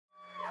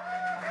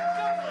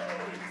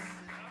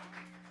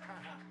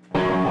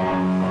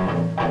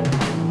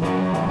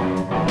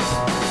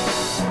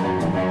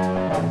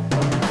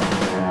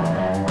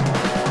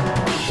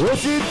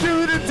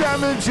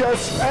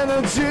just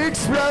energy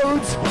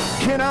explodes.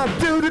 Cannot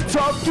do to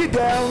talk you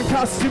down,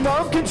 costume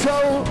of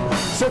control.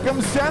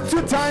 Circumstance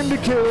with time to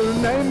kill,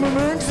 name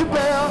rings a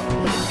bell.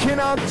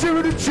 Cannot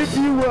do to trip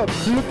you up,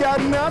 look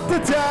out not the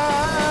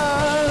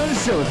time.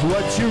 Shows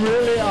what you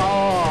really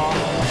are,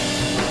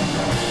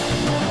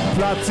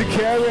 plot to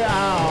carry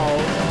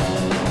out.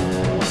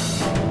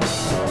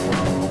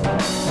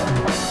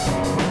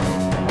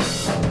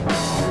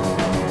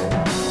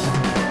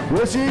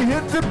 Well, she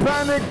hit the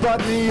panic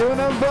button, the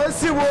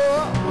university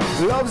war.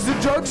 Loves the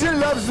drugs and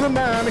loves the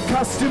man, a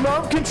costume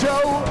of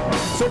control.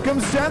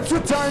 Circumstance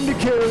with time to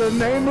kill, her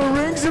name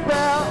rings a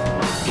bell.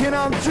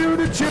 Cannot do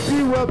to trip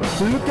you up,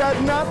 look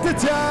out not the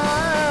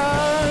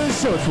time.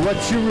 Shows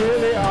what you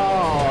really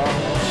are,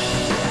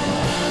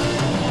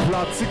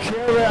 plot to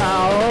carry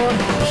out.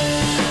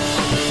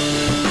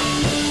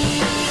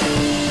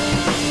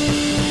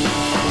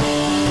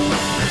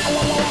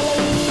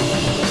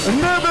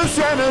 Nervous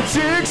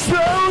energy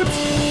explodes,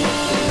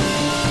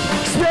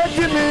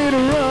 expecting me to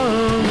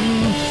run.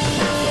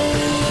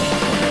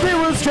 The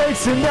worst case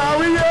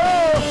scenario,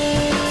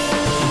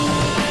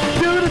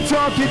 do to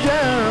talk you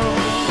down.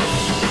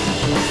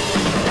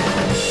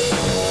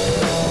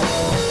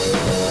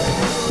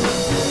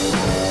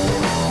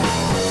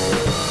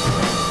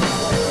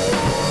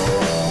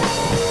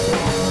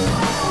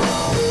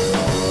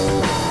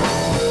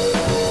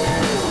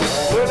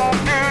 Well, I'm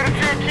due to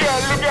trick you,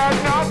 look out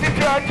not to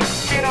touch.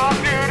 Can I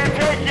do to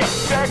take you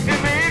back to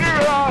me to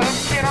run?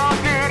 Can I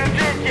do to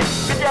trick you?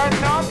 You got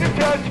not to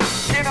touch.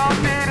 Can I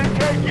do to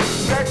take you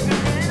back to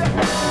me to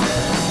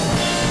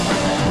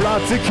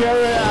plot to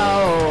carry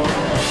out.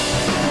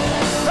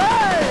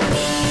 Hey!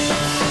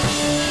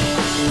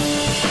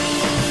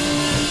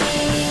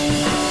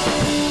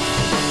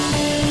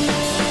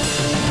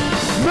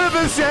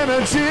 Nervous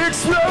energy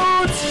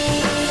explodes,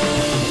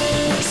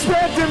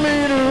 expecting me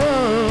to run.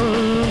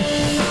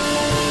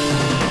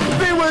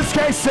 Worst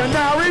case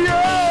scenario,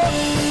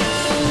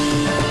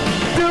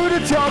 do to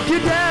talk you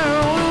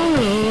down.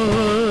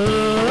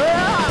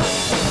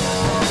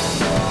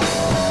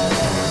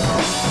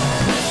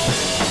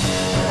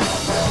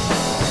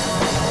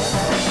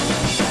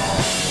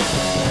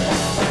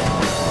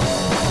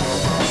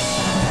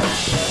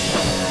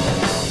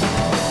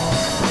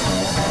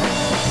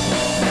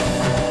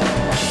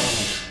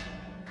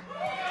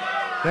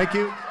 Thank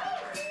you.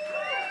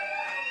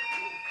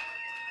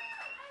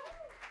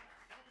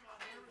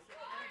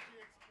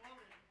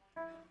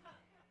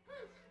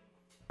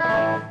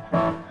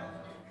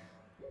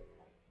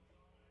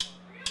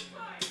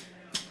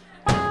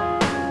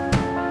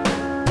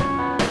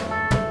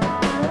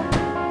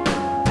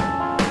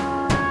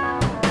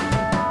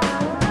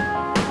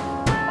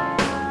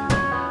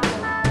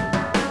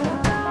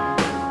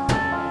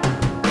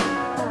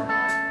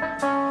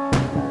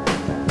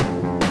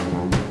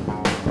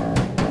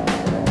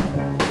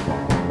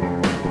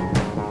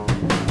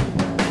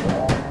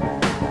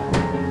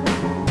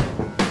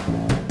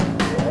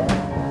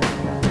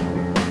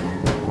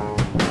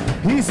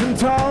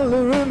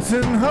 Intolerant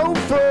and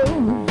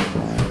hopeful,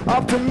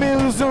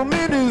 optimism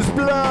in his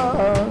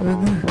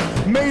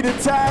blood. Made a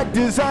tag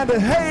designed to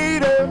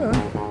hate her,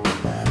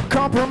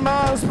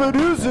 compromise, but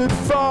who's at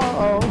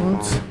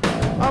fault?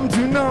 I'm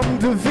too numb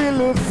to feel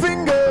her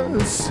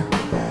fingers.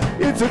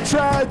 It's a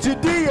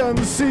tragedy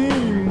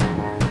unseen.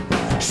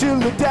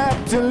 She'll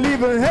adapt and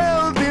live a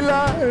healthy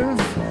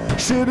life.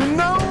 Should've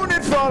known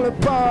it'd fall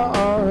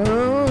apart.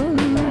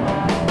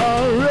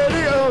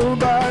 Already old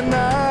by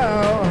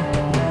now.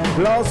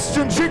 Lost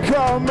and she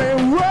called me,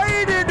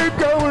 waiting to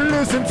go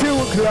listen to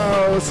her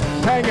close.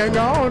 Hanging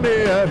on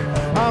it,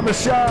 I'm a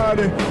shot,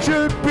 it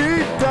should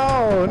be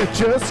done, it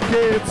just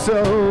gets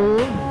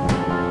old.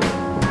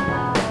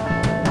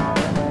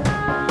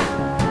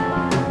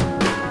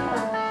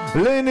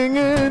 Leaning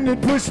in,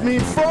 it pushed me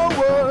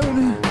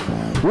forward.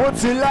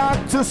 What's it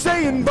like to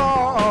stay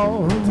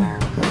involved?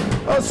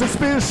 A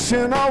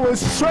suspicion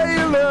always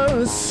trail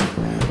us.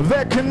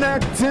 They're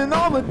connecting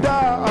all the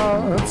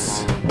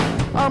dots.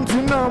 I'm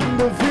too numb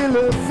to feel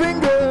her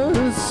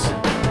fingers.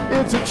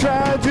 It's a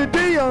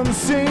tragedy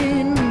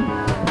unseen.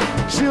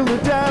 She'll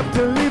adapt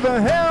and live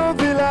a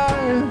healthy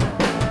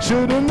life.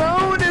 Should've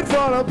known it'd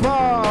fall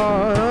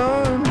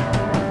apart.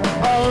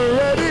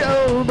 Already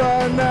old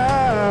by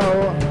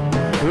now.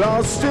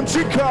 Lost and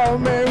she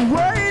called me,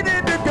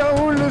 waiting to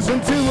go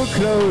listen to her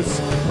close.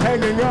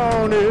 Hanging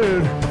on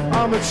it,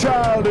 I'm a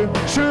child who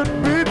should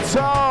be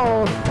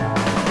taught.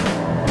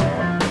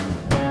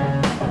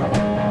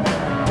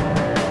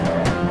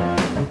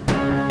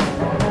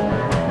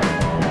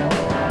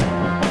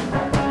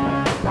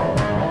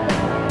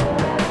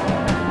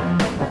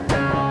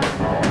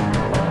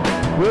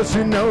 Will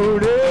she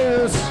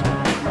notice?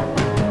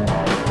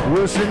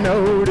 Will she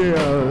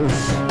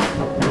notice?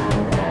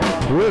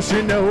 Will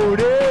she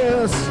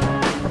notice?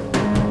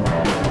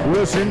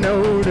 Will she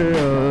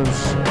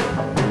notice?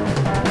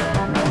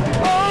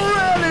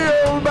 Already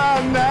old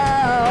by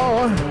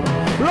now.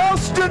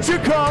 Lost and she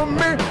called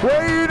me,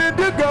 waiting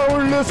to go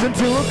listen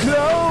to her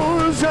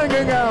clothes.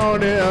 Hanging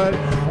on it,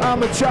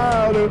 I'm a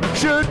child who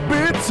should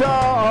be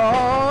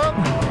taught.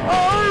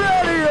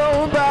 Already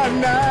old by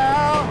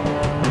now.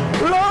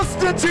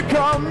 Lost it, you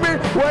caught me,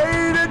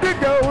 waiting to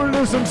go.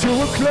 Listen to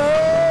her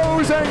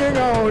clothes hanging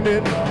on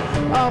it.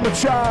 I'm a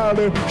child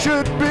who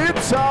should be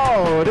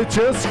taught. It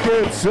just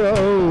gets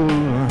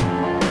old.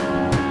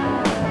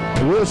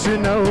 Will she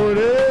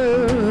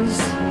notice?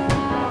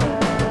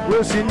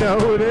 Will she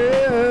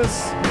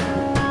notice?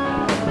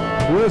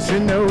 Will she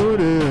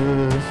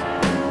notice?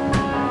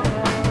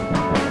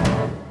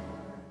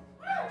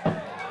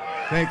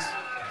 Thanks.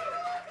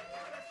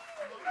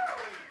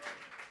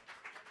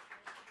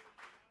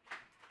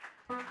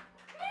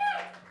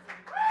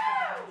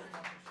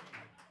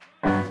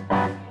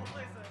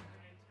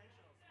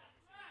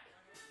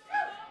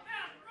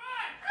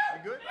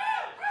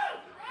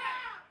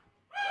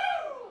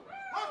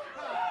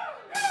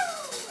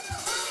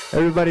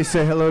 Everybody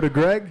say hello to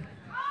Greg.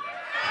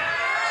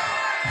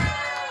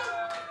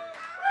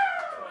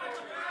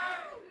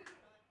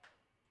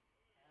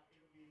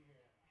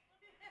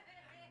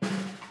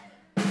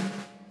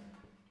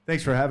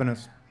 Thanks for having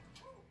us.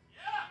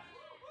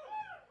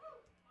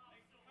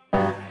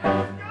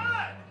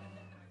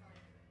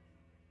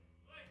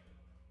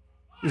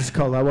 This is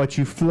called I Watch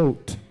You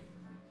Float.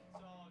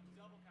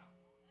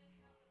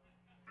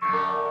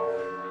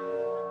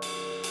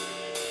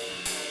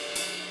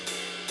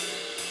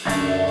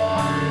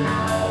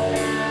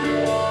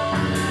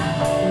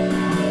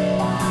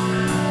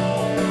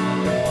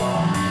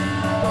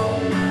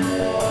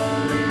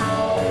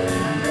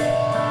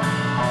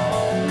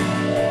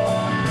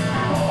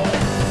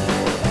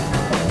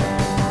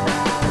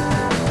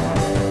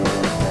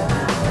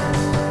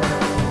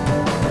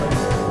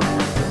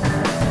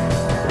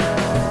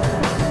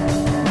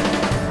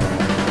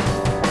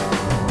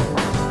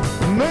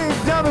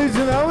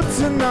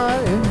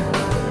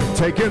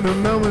 Taking the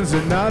moments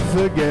and not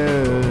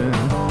forget.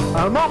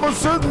 I'm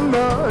almost certain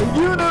the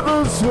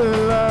universe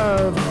will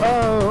laugh.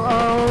 Oh,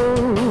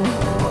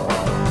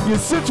 oh. You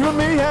search for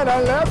me and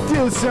I left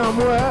you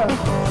somewhere.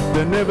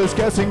 The never's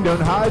guessing, don't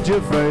hide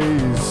your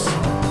face.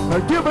 A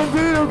Cuban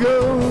video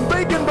girl,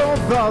 making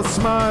both our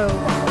smile.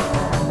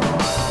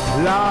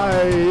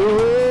 Lie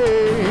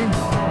away.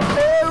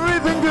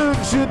 Everything good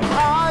should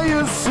I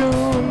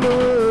assume the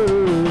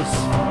worst.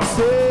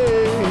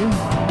 Stay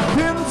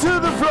pinned to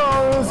the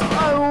floor as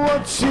I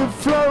watch you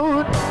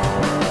float.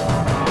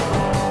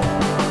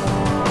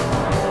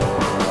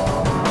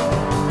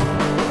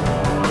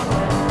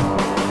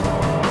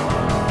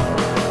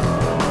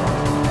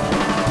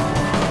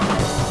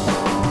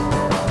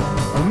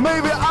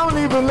 Maybe I'll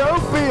leave a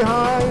loaf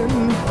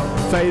behind.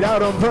 Fade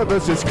out on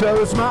purpose, just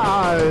close my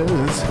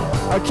eyes.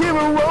 I keep a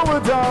roll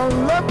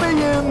down, let me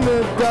in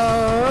the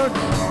dark.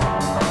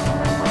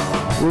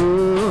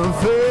 We'll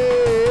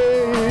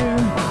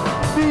fade,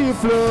 be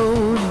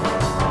afloat,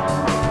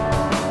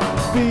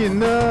 be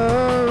enough.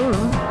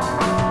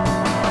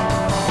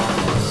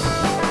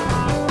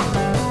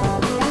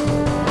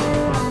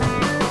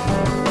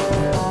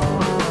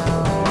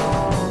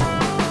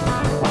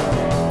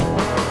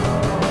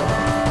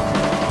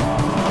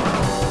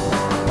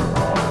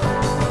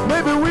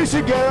 Maybe we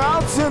should get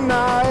out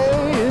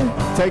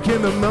tonight,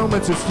 taking the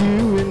moment, just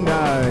you and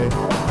I.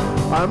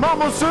 I'm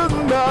almost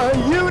certain the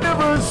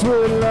universe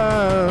will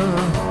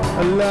lie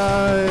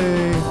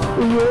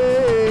away.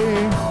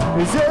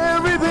 Is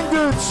everything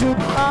good? Should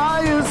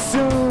I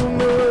assume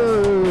the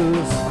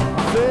worst?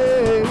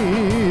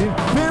 Fade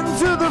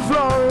into the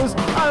floors.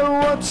 I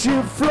watch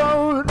you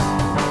float.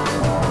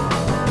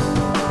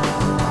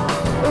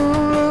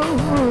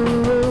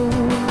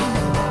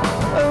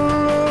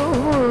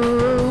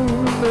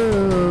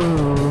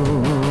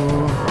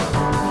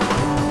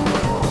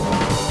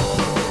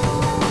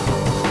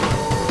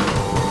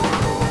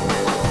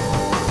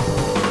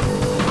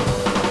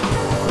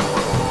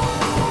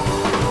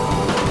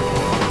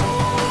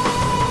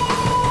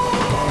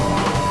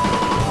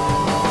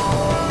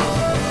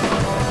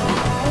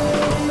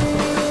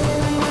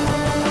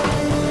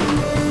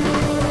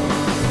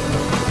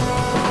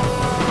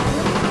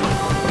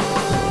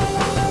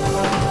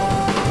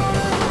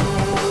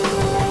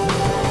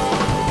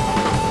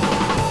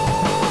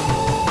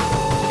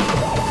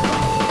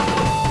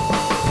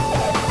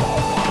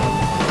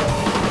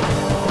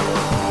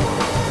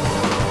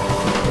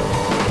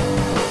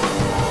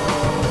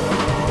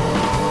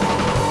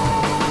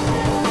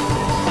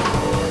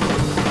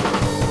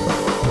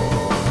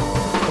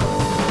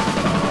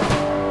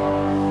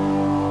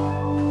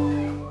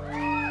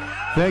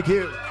 Thank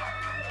you.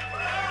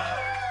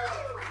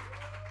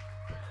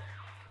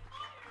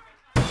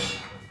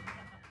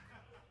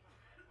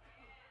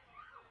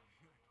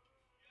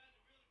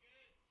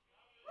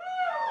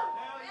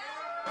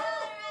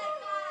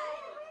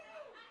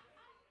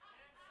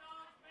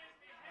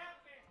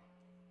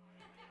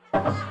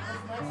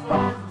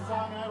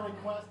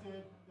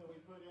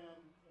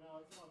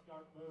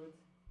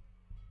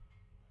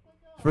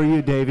 For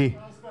you, Davey.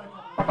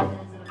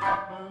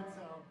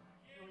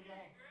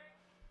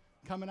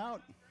 Coming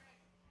out.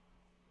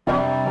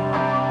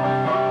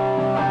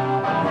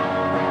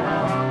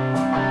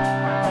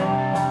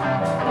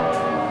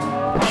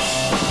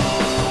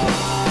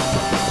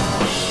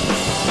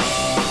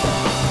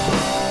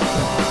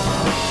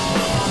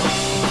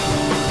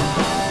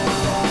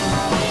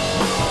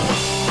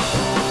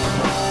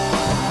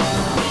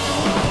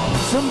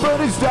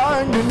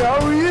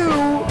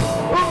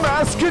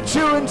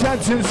 true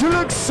intentions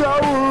look so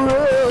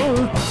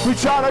real. We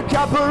try to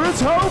capture it's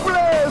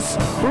hopeless.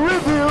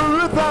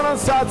 Reveal the on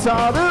sides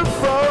out of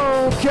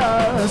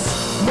focus.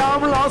 Now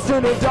I'm lost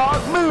in a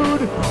dark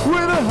mood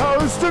with a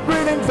host of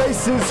grinning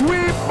faces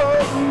we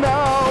both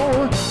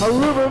know. A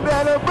rumor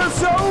that it was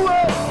so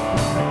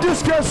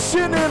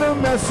discussion in a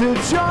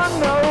message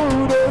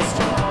unnoticed.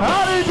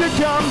 How did you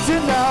come to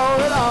know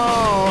it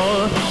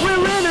all? We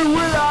really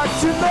would like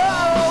to know.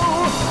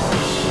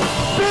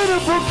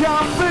 Beautiful,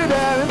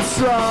 confident and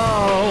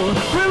strong.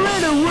 We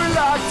really would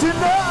like to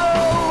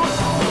know.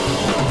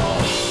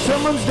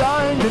 Someone's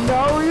dying to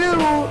know you.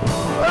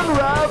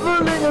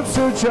 Unraveling in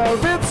search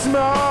of its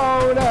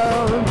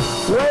motive.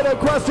 Where the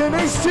question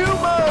is too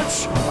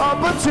much.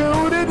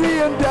 Opportunity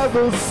and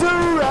devils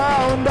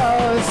surround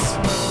us.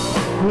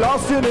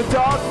 Lost in a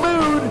dark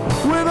mood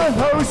with a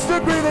host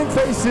of grinning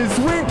faces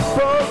we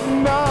both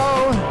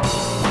know.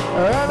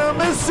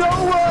 Enemies, so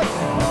what?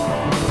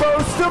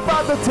 Boast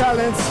about the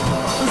talents.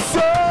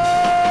 So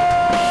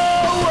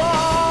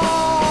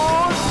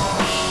what?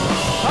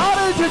 How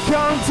did you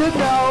come to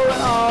know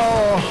it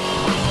all?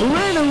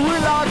 Really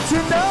would like to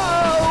know.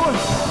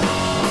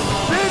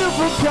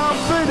 Beautiful,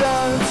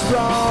 confident,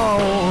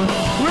 strong.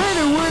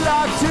 Really would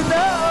like to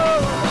know.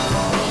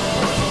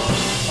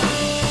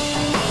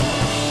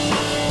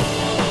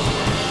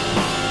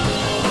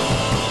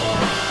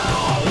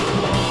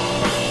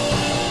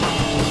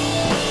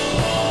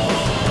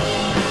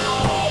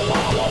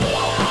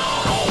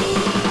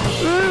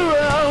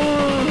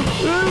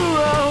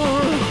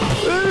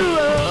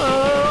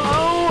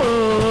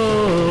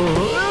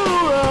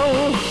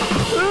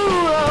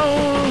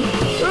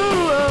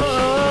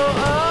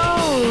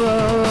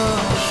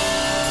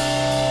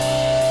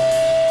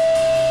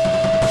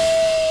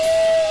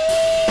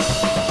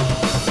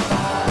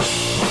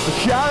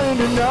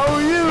 To know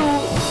you,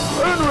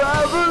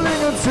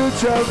 unraveling in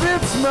search of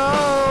its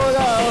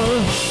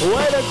motive.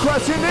 Where the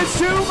question is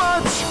too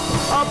much,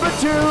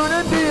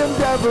 opportunity and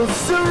devils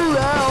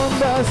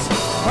surround us.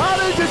 How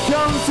did you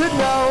come to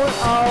know it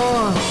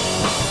all?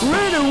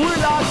 Really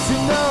would like to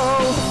know.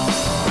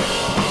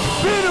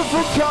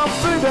 Beautiful,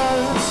 confident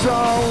and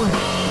strong.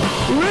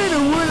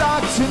 Really would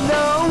like to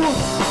know.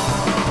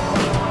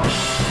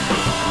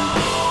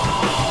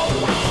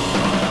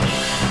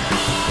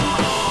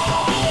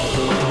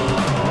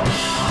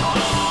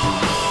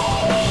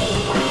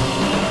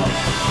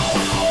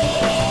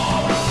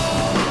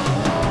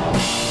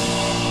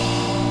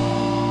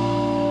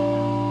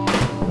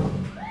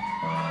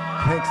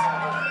 Thanks.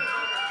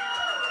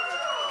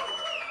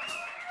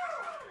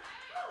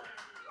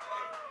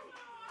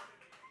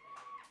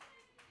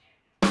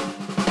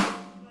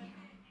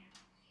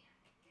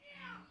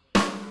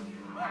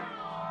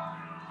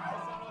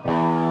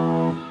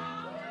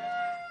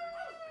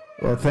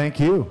 Well, thank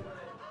you.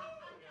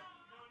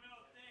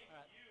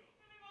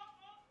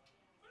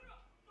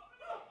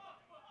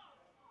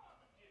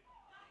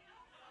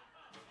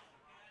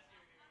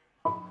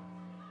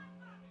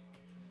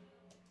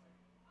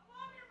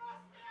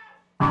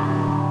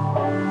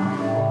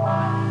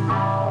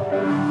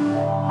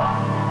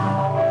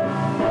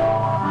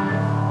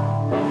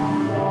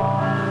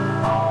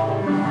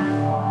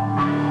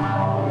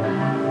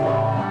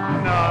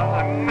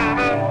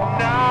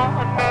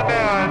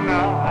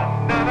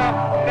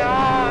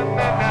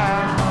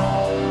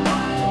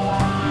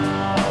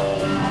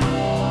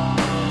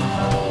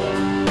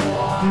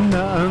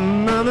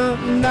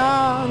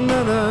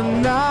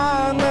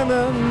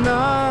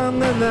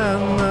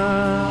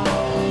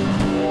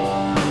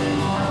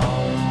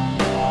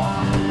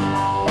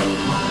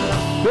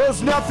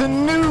 There's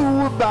nothing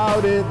new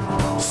about it,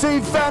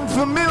 safe and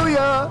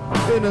familiar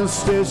in a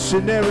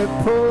stationary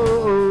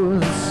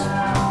pose.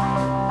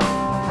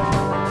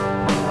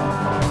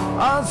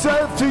 I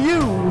said to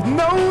you,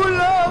 no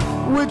love,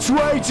 which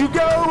way to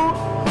go?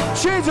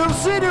 Change of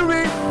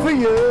scenery for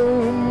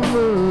you.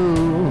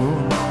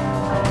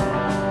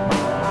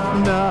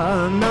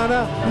 Na na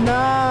na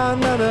na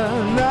na na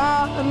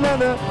na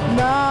na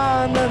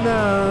na na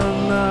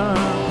na.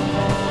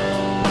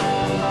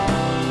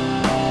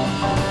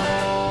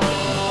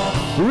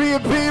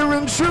 Reappear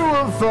in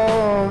truer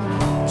form,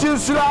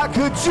 just like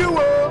a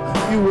jewel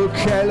you were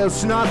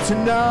careless not to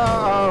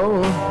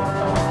know.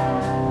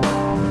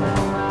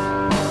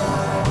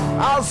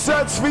 I'll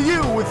search for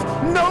you with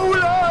no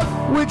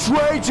love, which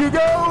way to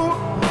go?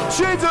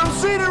 Change of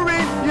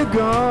scenery, you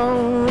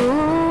go.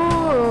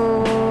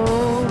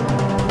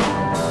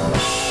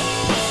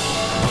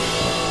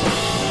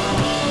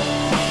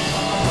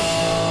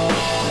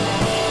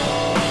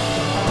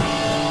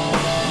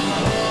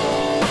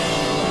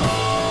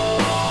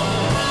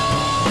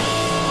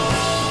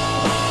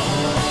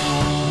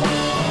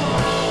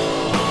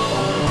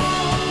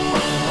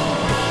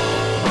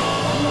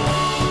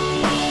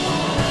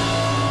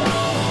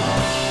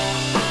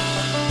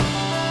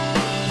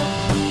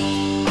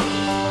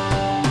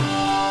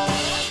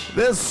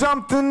 There's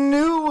something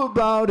new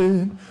about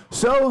it,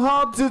 so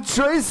hard to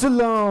trace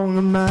along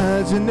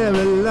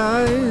imaginary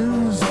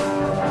lines.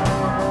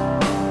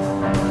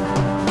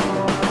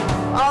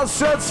 I I'll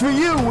search for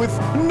you with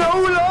no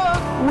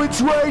luck.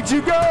 Which way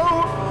to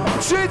go?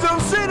 Change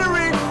of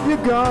scenery, you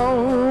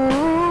go.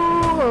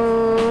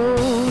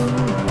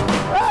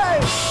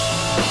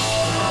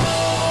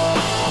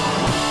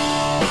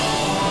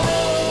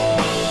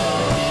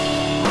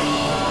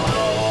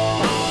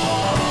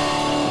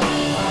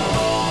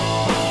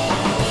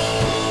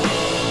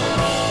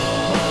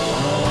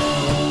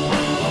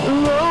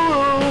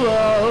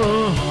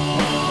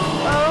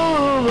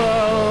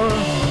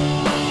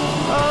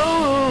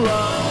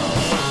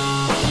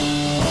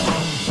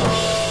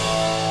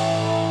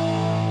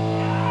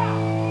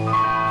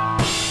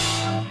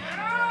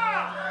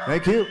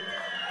 Thank you.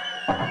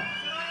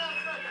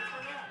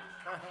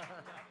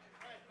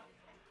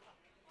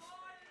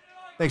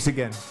 Thanks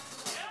again.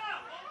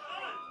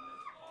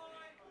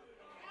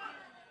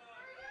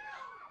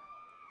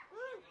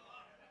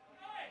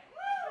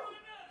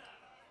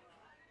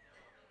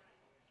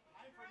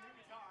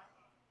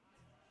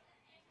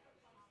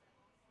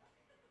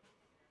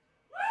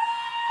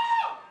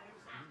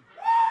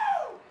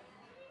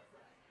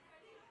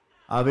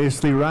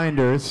 Obviously,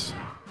 Reinders.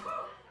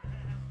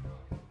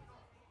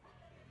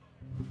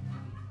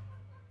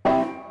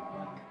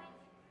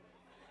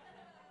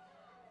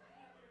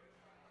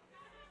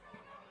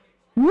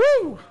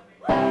 Woo!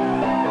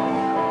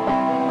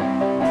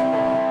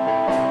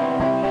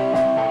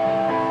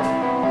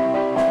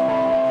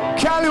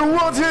 Cali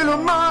won't hit a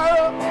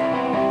mile.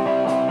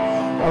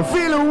 I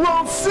feel it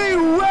won't see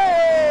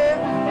way.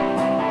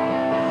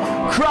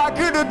 Crack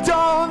at the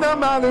dawn, no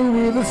matter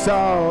where the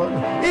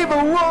sound.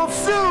 Even won't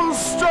still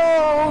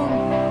strong.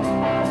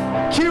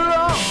 Keep it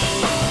up.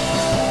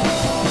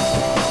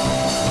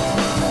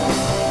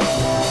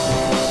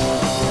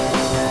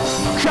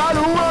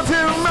 Cali won't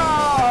hit a mile.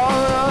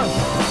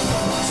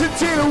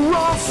 Till the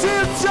wall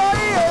sits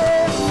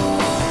tight.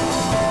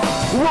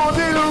 One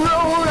day the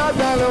road I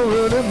got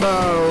over the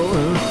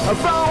mountain. I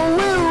found a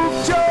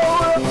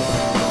wheelchair.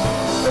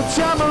 The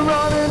time I'm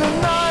running the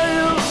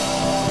night.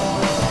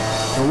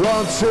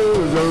 One,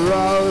 two's a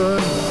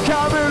road.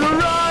 Cabin the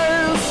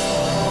rise.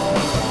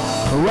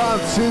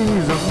 One,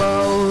 two's a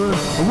mode.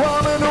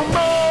 One and no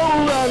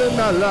more out in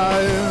my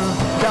life.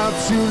 Can't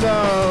you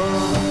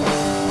know?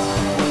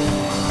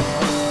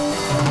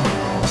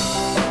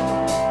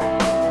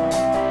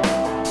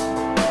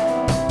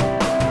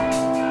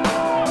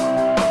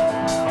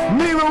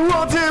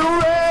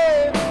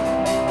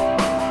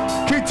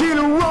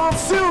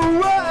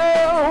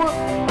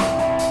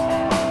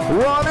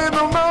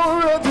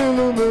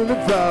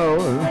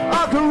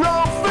 I can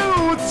run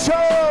through with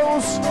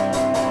toes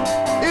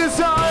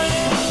inside.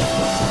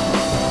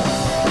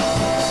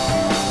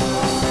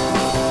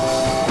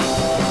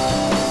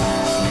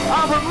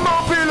 I've been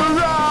mopping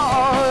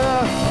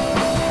around.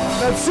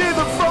 Let's see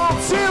the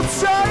folks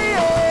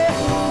inside.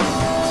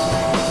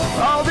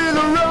 I'll be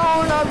the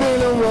road, I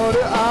didn't want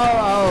it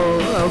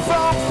out. If I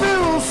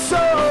feel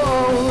so,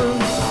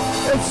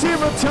 it's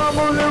even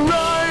tumbling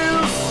rise.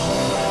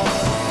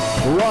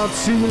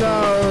 Won't you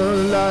know,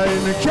 like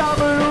the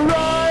camera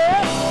riot?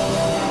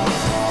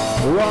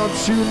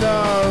 Won't you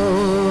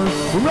know,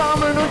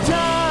 ramming the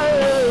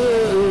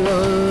tire,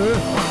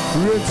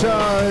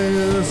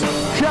 retires,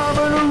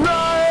 camera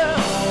riot,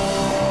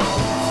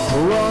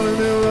 running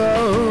the road.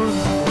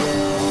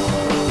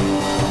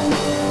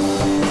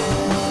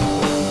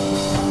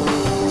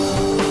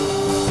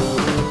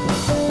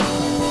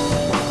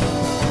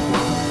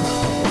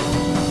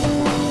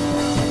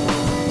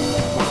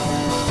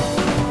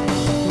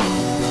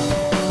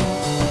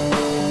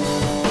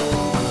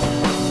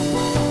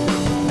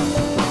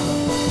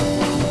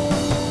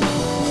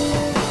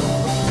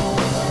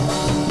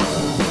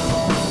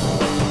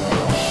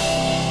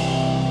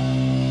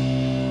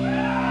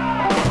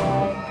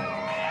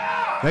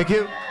 Thank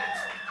you.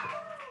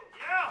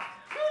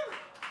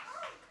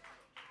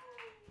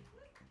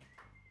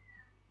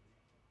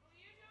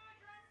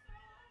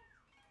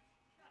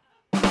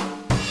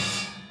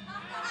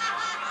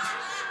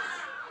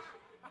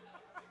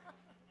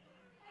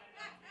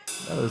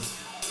 That was...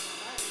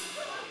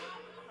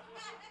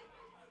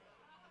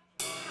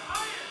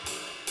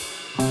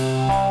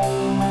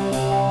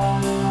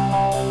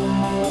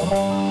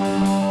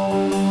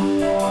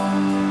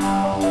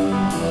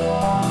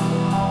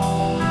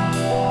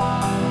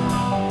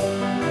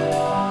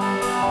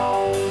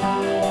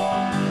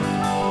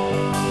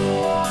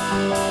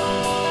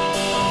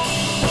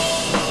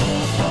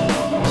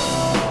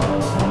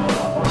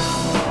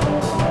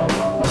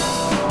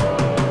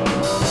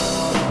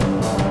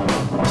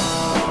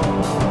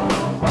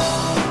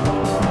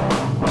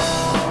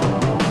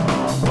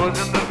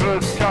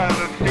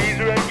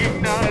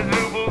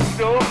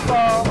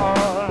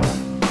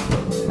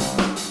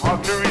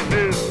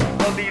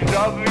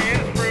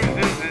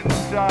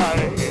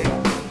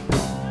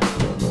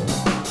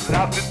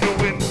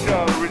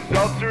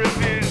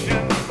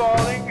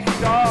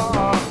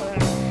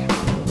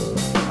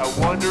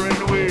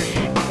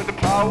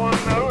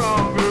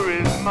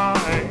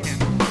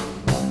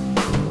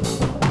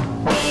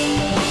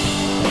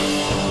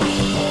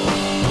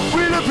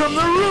 From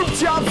the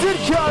rooftop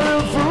raindrops in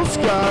colorful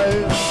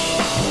skies.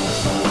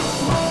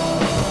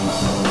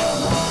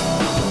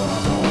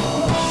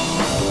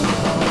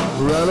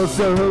 Rattles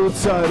the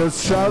roadside, a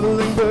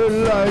traveling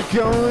bird like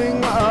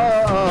going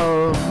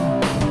on.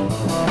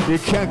 You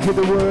can't get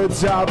the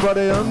words out, but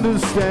I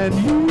understand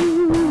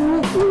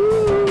you.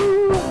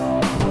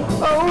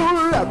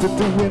 Oh, laughed at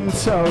the wind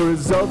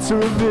towers, alter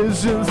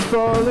visions,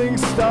 falling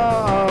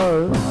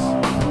stars.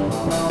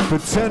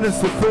 Pretend it's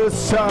the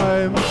first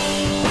time.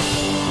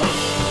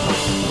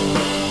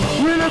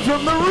 We live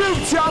from the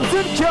rooftops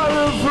in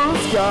colorful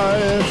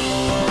skies.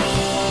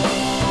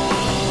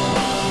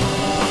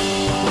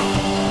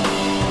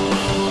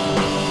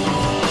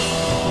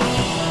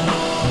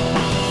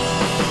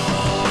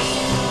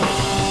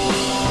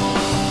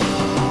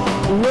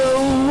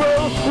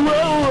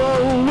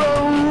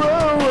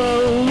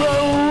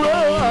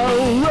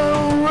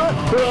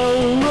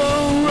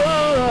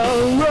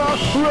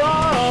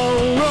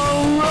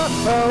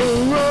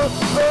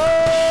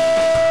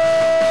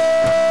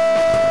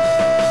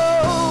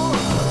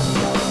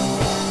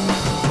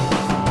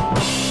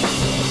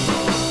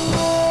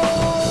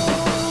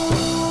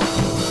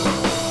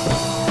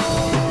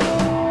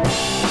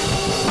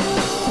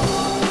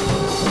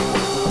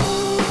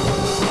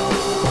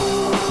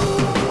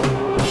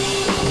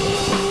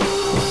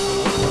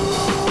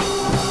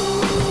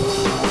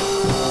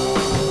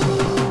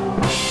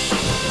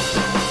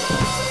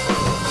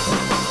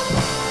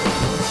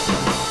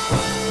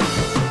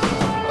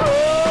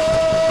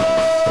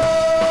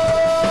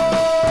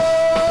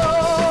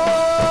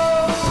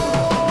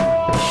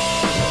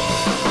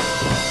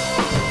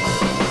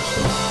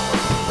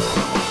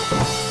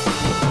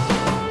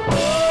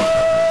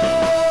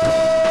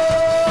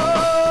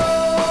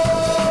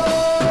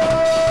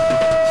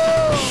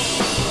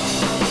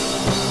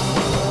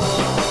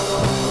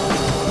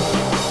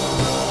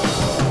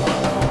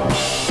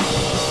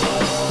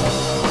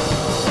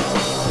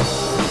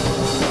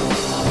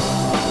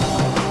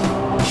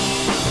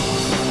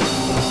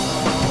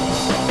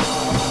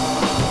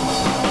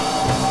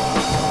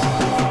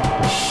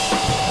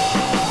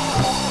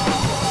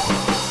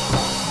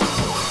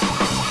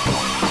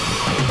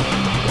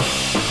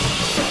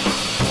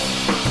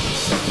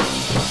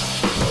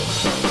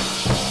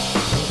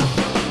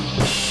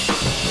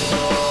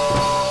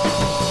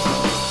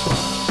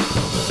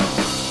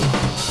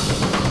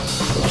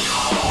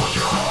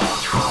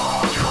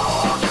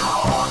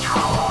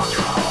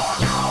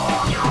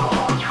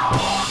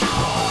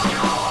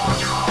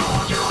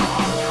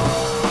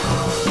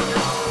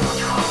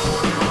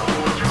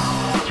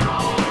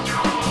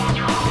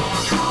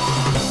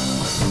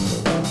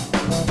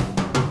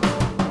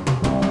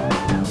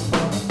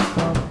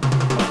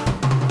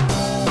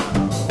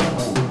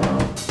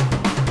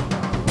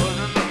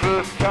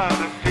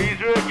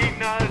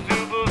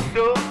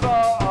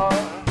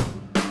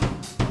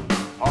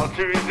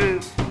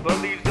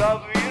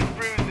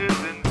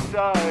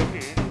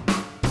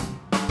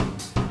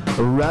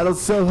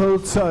 Rattles so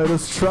hold tight, a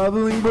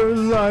traveling bird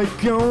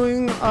like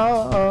going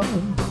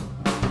on.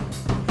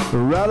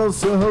 Rattles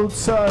so hold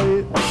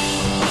tight.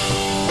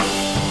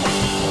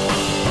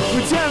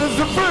 Pretend it's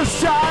the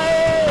first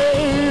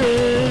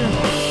time.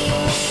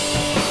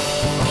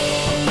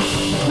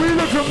 We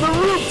look from the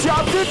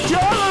rooftops at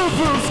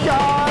colorful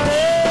skies.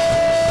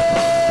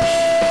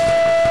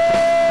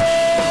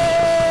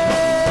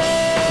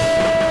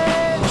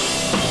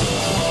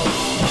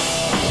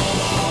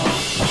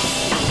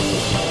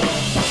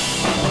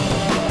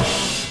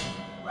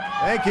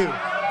 Thank you.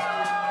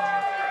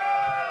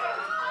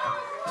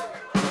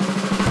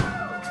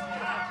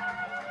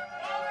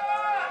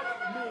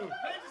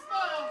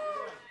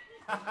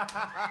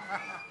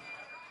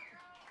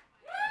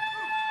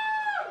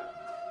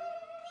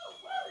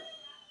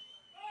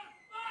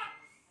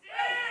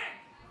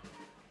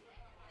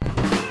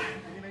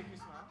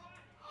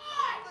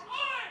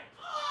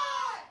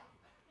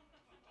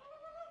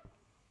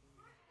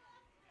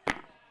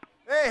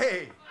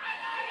 Hey!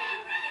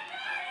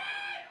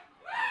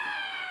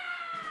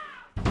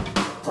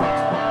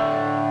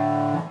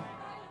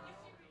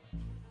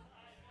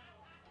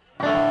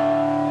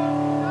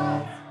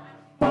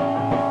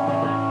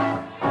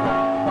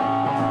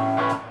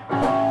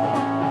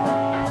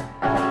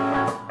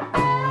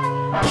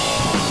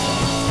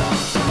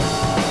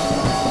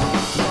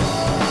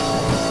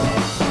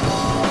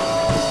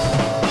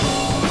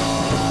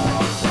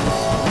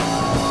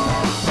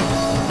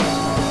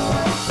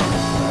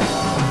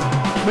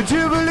 Would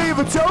you believe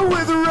a toe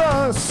with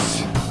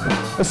rust?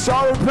 A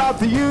sorrow about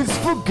the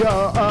useful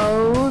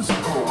goes.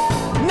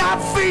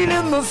 Not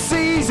feeling the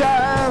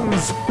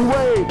seasons.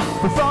 Wait,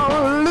 the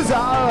fall is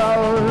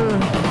out.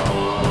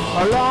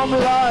 A long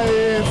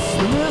life's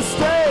the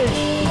mistake.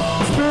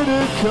 It's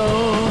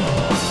critical.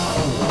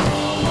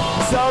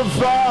 So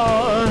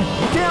far,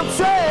 I can't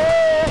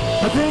say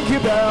I think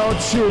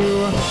about you.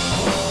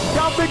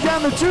 Don't think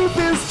and the truth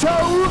is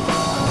told.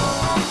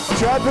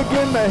 Traffic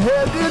in my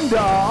head and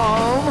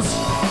arms.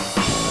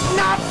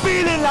 Not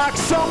feeling like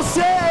some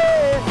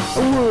say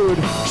would,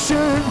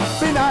 should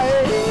be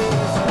nice.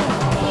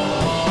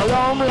 A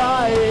long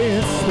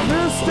life's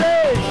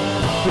mistake.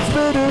 It's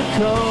better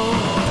come.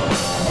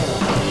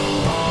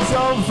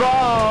 So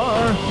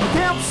far, I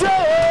can't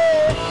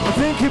say I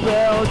think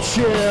about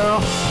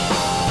you.